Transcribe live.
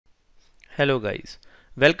Hello guys,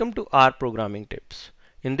 welcome to R Programming Tips.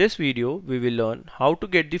 In this video we will learn how to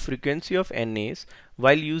get the frequency of NAs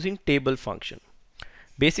while using table function.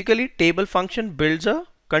 Basically table function builds a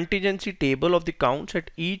contingency table of the counts at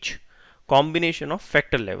each combination of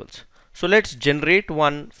factor levels. So let's generate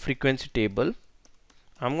one frequency table.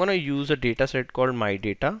 I'm gonna use a data set called my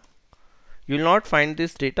data. You will not find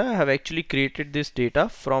this data. I have actually created this data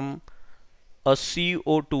from a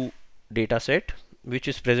CO2 data set which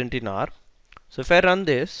is present in R. So if I run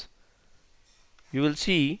this, you will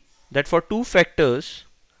see that for two factors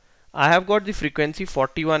I have got the frequency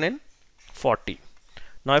 41 and 40.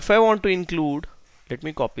 Now if I want to include, let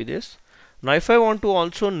me copy this. Now if I want to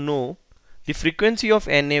also know the frequency of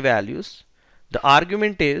NA values, the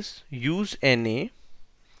argument is use NA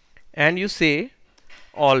and you say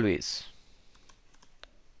always.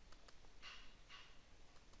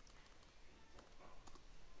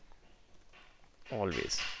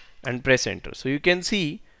 And press enter. So you can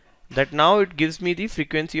see that now it gives me the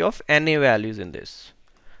frequency of NA values in this.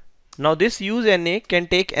 Now this use NA can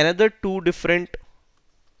take another two different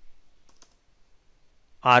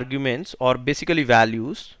arguments or basically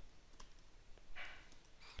values,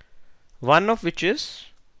 one of which is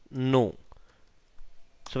no.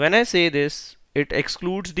 So when I say this, it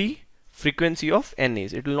excludes the frequency of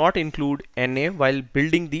NAs. It will not include NA while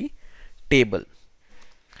building the table.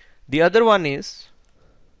 The other one is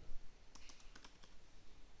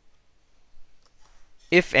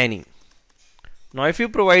if any. Now if you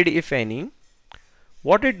provide if any,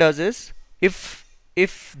 what it does is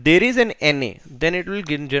if there is an NA, then it will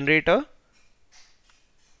generate a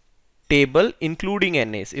table including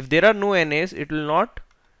NAs. If there are no NAs, it will not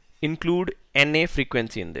include NA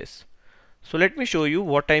frequency in this. So let me show you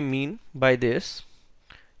what I mean by this.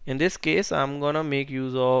 In this case I'm gonna make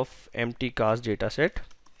use of empty cast dataset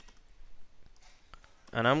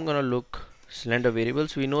and I'm gonna look cylinder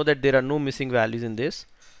variables. We know that there are no missing values in this,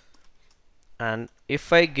 and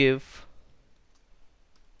if I give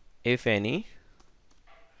if any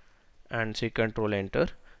and say control enter,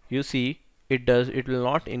 you see it will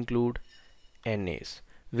not include NAs.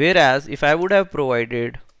 Whereas if I would have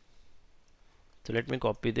provided, so let me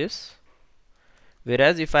copy this,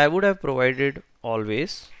 whereas if I would have provided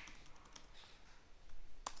always,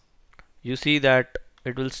 you see that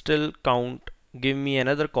it will still give me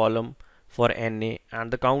another column for NA, and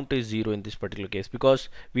the count is 0 in this particular case because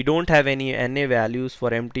we don't have any NA values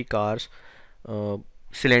for empty cars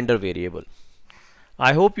cylinder variable.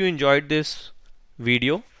 I hope you enjoyed this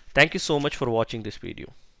video. Thank you so much for watching this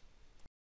video.